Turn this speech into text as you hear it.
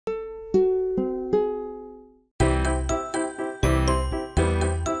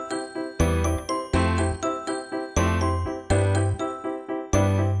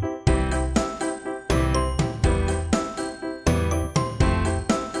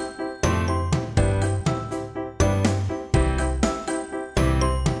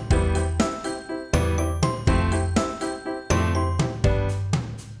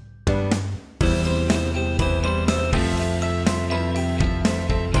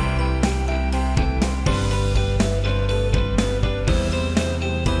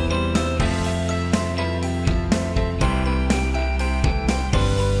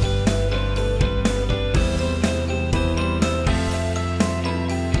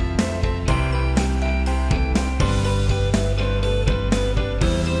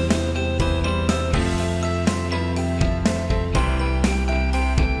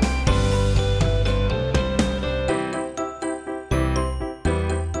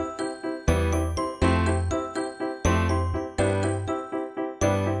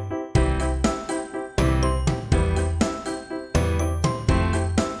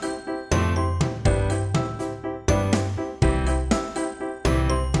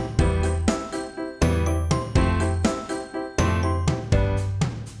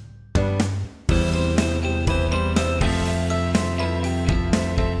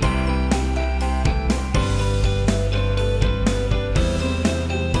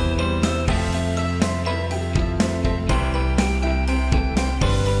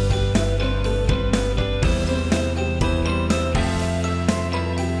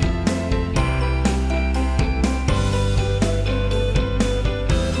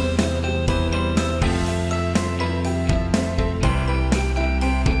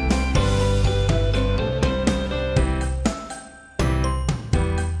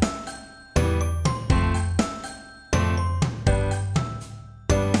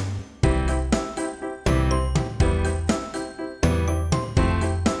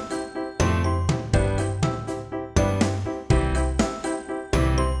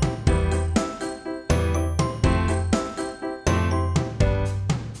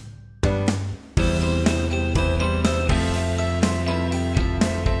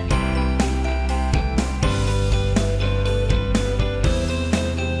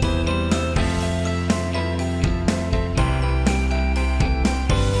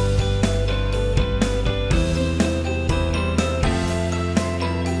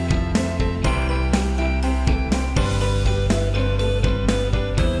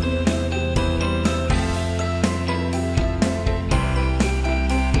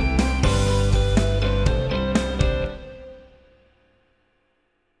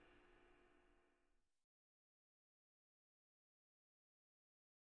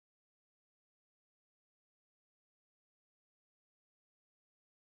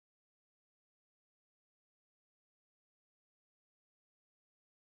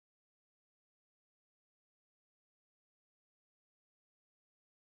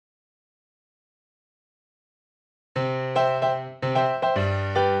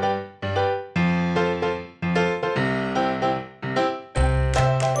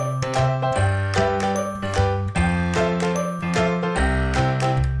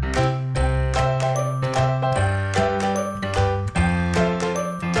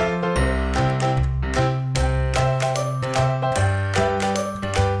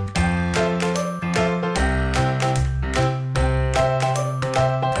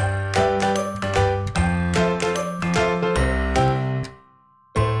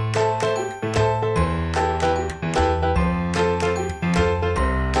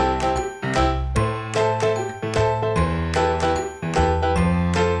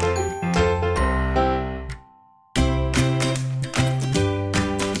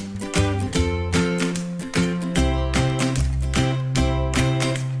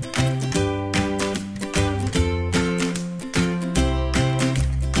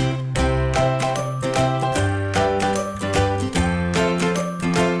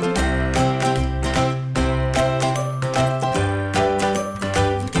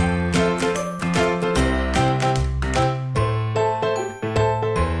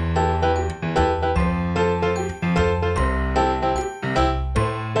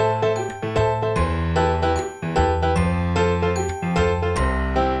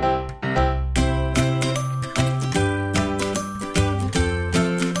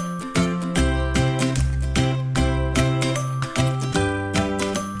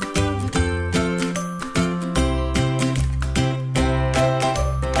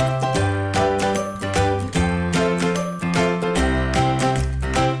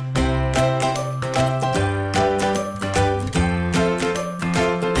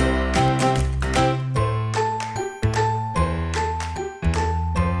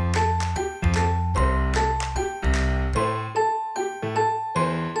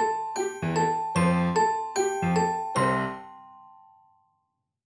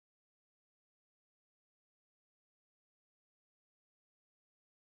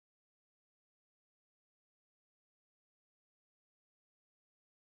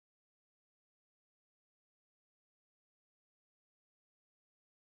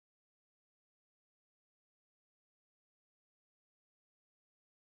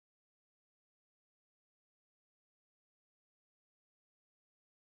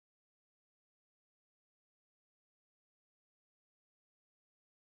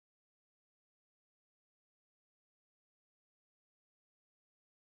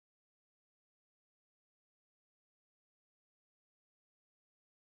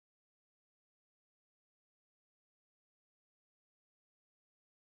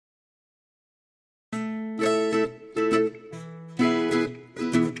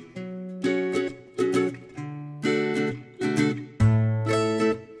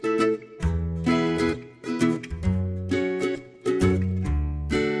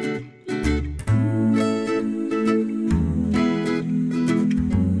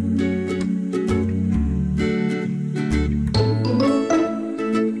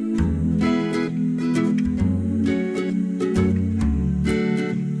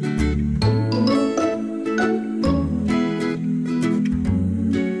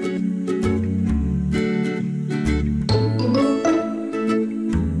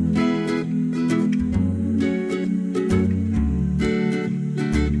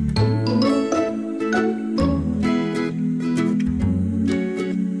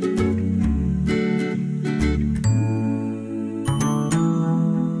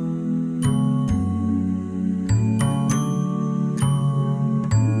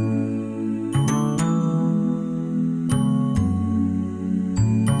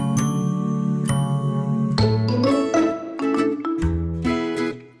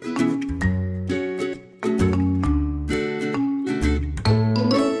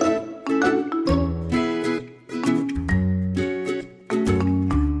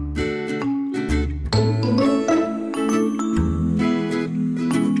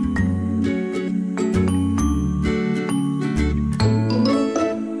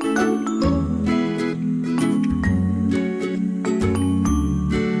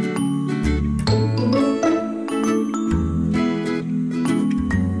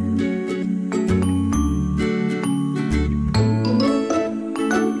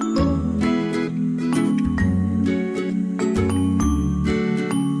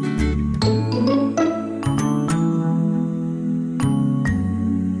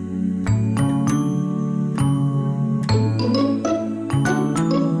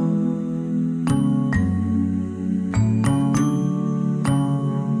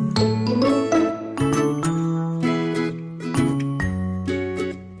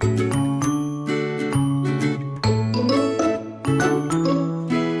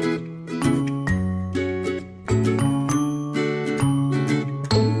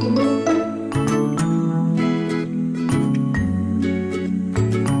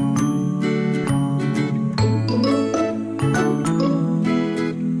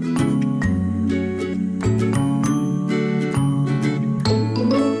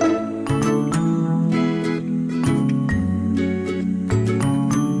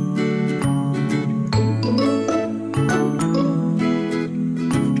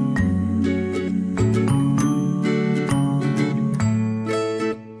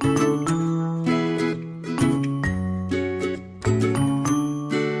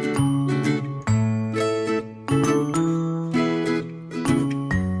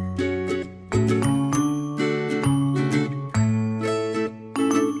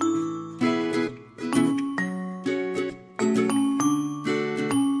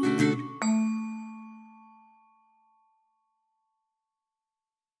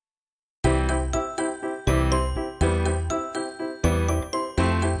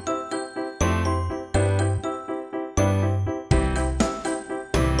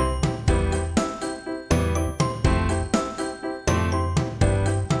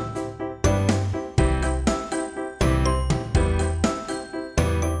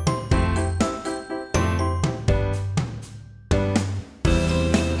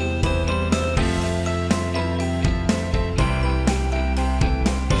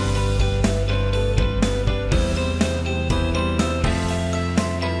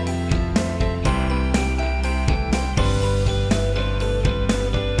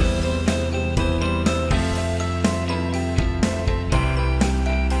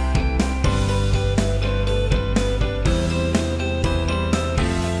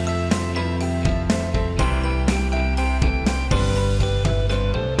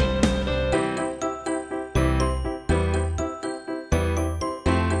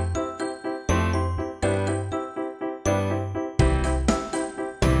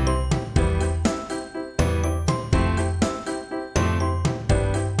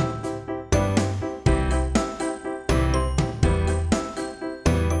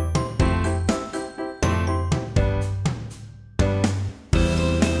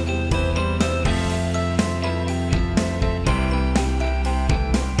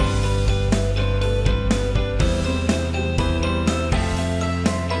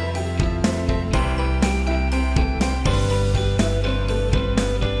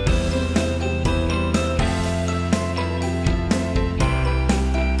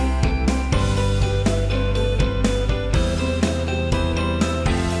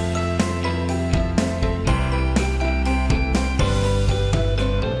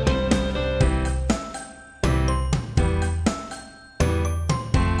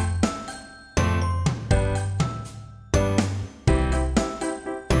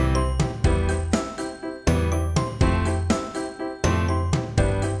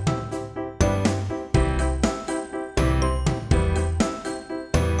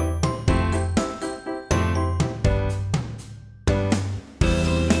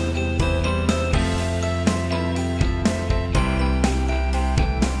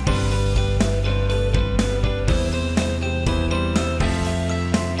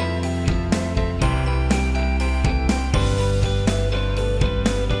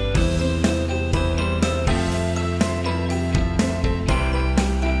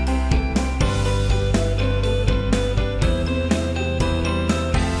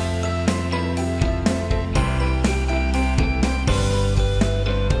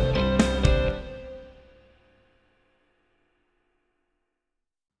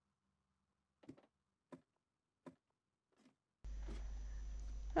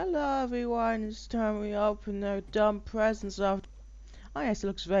Hello everyone, it's time we open their dumb presents after. Oh yes, it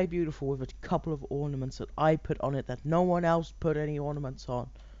looks very beautiful with a couple of ornaments that I put on it that no one else put any ornaments on.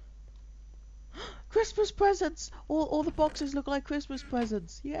 Christmas presents! All the boxes look like Christmas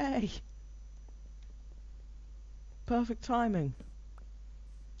presents. Yay! Perfect timing.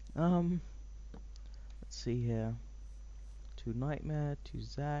 Let's see here. To Nightmare, to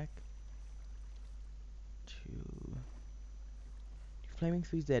Zach, to Flaming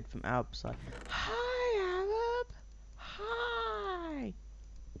 3Z from outside. Hi, Arab! Hi!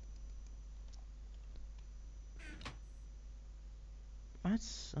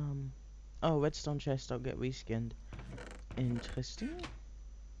 That's, oh, redstone chest don't get reskinned. Interesting.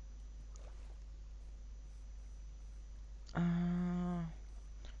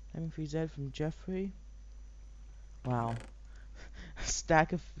 Flaming 3Z from Jeffrey. Wow. A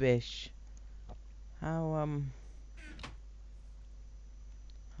stack of fish. How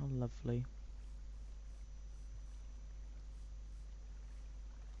lovely.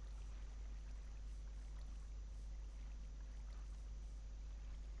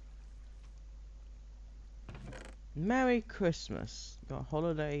 Merry Christmas. Got a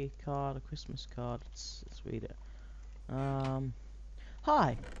holiday card, a Christmas card. Let's read it.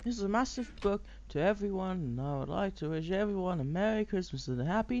 Hi, this is a massive book to everyone, and I would like to wish everyone a Merry Christmas and a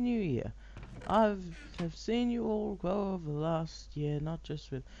Happy New Year. Have seen you all grow over the last year, not just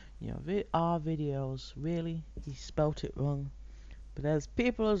with, our videos. Really, he spelt it wrong. But as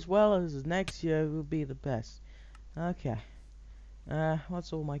people as well as next year will be the best. Okay.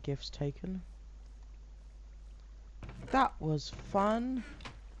 What's all my gifts taken? That was fun.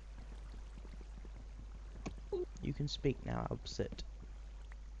 You can speak now, Upset.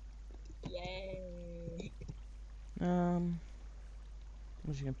 Yay!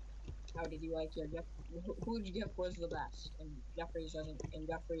 What's you gonna... How did you like your gift? Whose gift was the best? And Jeffrey's doesn't. And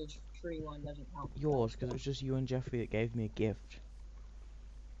Jeffrey's free one doesn't count. Yours, because it was just you and Jeffrey that gave me a gift.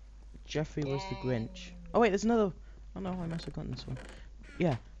 Jeffrey was the Grinch. Oh wait, there's another. Oh no, I must have gotten this one.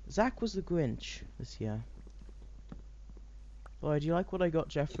 Yeah, Zach was the Grinch this year. Boy, do you like what I got,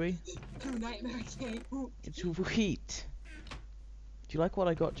 Jeffrey? Two nightmare cake. It's wheat. Do you like what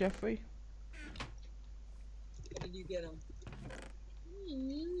I got, Jeffrey? What did you get him?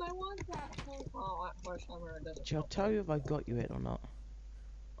 I want that. Oh, at first summer it doesn't. Shall I tell you if I got you it or not?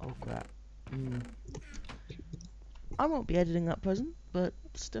 Oh crap. I won't be editing that present, but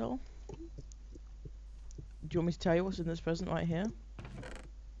still. Do you want me to tell you what's in this present right here?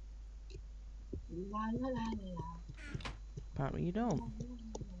 La la la la. Apparently you don't.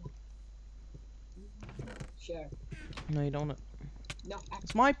 Sure. No, you don't. No.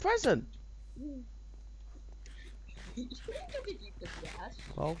 It's my present!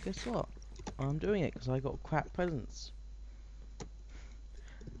 Well, guess what? I'm doing it because I got crap presents.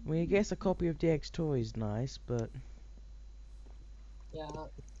 I mean, I guess a copy of DX Toy is nice, but... Yeah.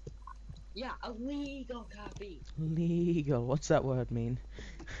 Yeah, a legal copy. Legal. What's that word mean?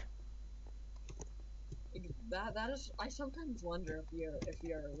 That is. I sometimes wonder if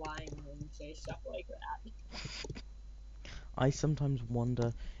you're lying when you say stuff like that. I sometimes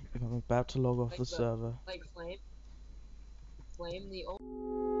wonder if I'm about to log off the server. Like Flame the old.